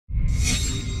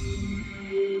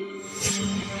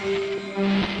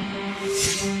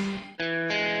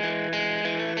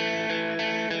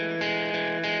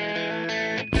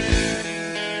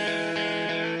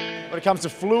it comes to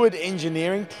fluid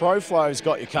engineering, ProFlow's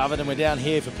got you covered, and we're down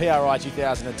here for PRI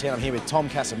 2010. I'm here with Tom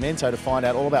Casamento to find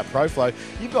out all about ProFlow.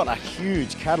 You've got a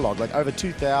huge catalogue, like over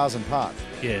 2,000 parts.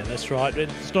 Yeah, that's right.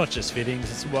 It's not just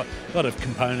fittings, it's a lot of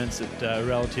components that are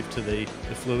relative to the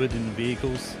fluid in the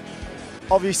vehicles.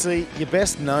 Obviously, you're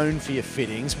best known for your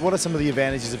fittings. What are some of the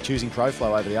advantages of choosing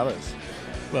ProFlow over the others?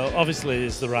 Well, obviously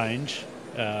there's the range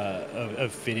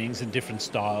of fittings and different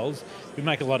styles. We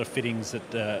make a lot of fittings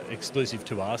that are exclusive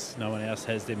to us. No one else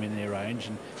has them in their range,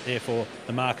 and therefore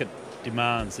the market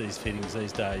demands these fittings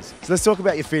these days. So let's talk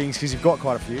about your fittings, because you've got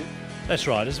quite a few. That's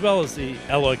right. As well as the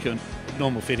alloy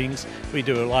normal fittings, we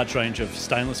do a large range of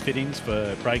stainless fittings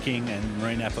for braking and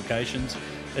marine applications,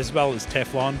 as well as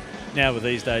Teflon. Now with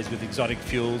these days, with exotic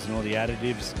fuels and all the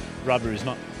additives, rubber is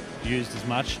not used as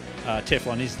much.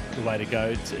 Teflon is the way to go.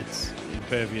 It's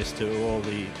impervious to all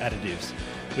the additives.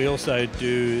 We also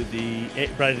do the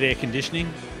braided air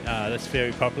conditioning. That's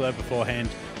very popular. Beforehand,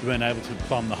 we weren't able to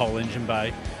plumb the whole engine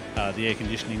bay. The air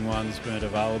conditioning ones weren't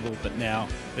available, but now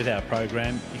with our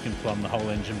program, you can plumb the whole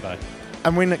engine bay.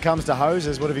 And when it comes to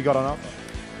hoses, what have you got on offer?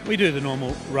 We do the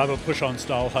normal rubber push-on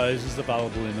style hoses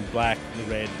available in the black, the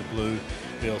red, the blue.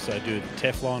 We also do the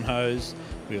Teflon hose.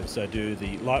 We also do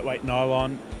the lightweight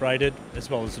nylon braided, as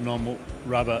well as the normal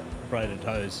rubber braided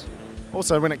hose.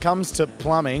 Also, when it comes to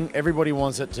plumbing, everybody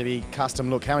wants it to be custom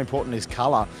look. How important is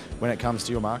colour when it comes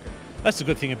to your market? That's the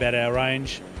good thing about our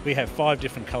range. We have 5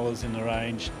 different colours in the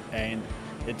range, and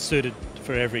it's suited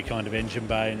for every kind of engine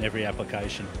bay and every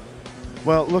application.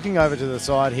 Well, looking over to the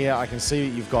side here, I can see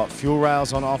you've got fuel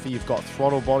rails on offer, you've got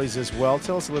throttle bodies as well.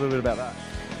 Tell us a little bit about that.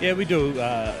 Yeah, we do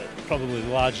probably the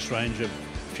largest range of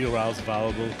fuel rails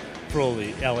available for all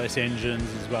the LS engines,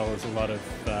 as well as a lot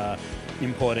of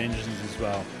import engines as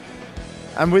well.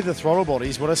 And with the throttle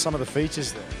bodies, what are some of the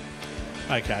features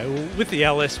there? Okay, well, with the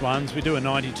LS ones, we do a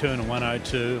 92 and a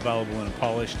 102 available in a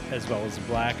polished as well as a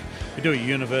black. We do a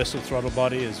universal throttle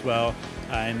body as well,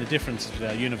 and the difference with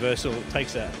our universal, it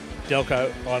takes a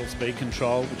Delco idle speed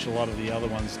control, which a lot of the other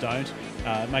ones don't.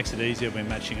 It makes it easier when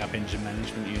matching up engine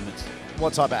management units.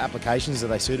 What type of applications are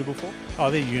they suitable for?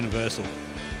 Oh, they're universal.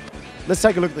 Let's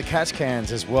take a look at the catch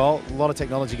cans as well. A lot of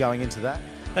technology going into that.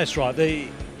 That's right. The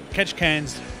catch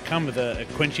cans come with a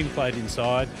quenching plate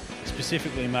inside,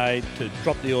 specifically made to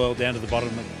drop the oil down to the bottom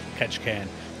of the catch can.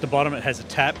 At the bottom it has a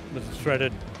tap with a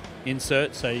threaded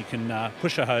insert, so you can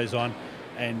push a hose on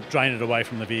and drain it away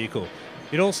from the vehicle.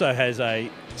 It also has a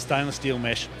stainless steel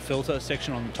mesh filter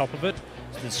section on the top of it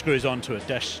that screws onto a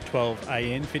 -12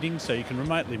 AN fitting, so you can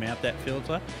remotely mount that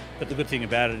filter. But the good thing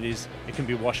about it is it can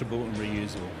be washable and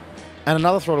reusable. And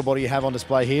another throttle body you have on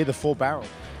display here, the 4-barrel.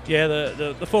 Yeah,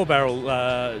 the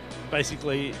 4-barrel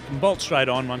basically can bolt straight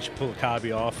on once you pull the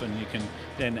carby off, and you can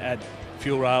then add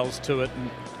fuel rails to it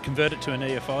and convert it to an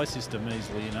EFI system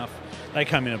easily enough. They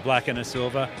come in a black and a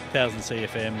silver, 1000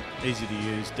 CFM, easy to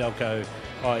use, Delco,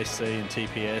 ISC and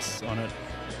TPS on it,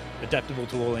 adaptable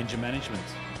to all engine management.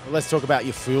 Well, let's talk about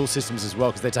your fuel systems as well,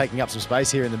 because they're taking up some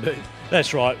space here in the booth.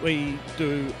 That's right. We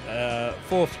do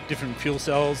 4 different fuel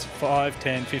cells, 5,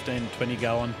 10, 15, 20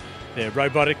 gallon. They're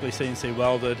robotically CNC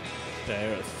welded.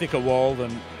 They're a thicker wall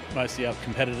than most of the other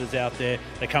competitors out there.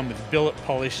 They come with billet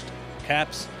polished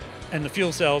caps, and the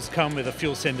fuel cells come with a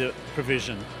fuel sender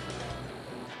provision.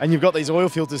 And you've got these oil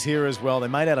filters here as well. They're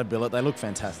made out of billet. They look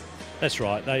fantastic. That's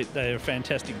right. They're a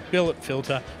fantastic billet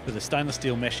filter with a stainless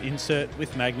steel mesh insert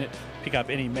with magnet. Pick up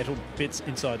any metal bits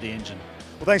inside the engine.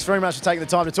 Well, thanks very much for taking the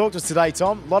time to talk to us today,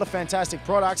 Tom. A lot of fantastic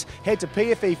products. Head to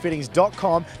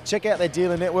pfefittings.com. Check out their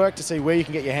dealer network to see where you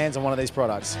can get your hands on one of these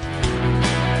products.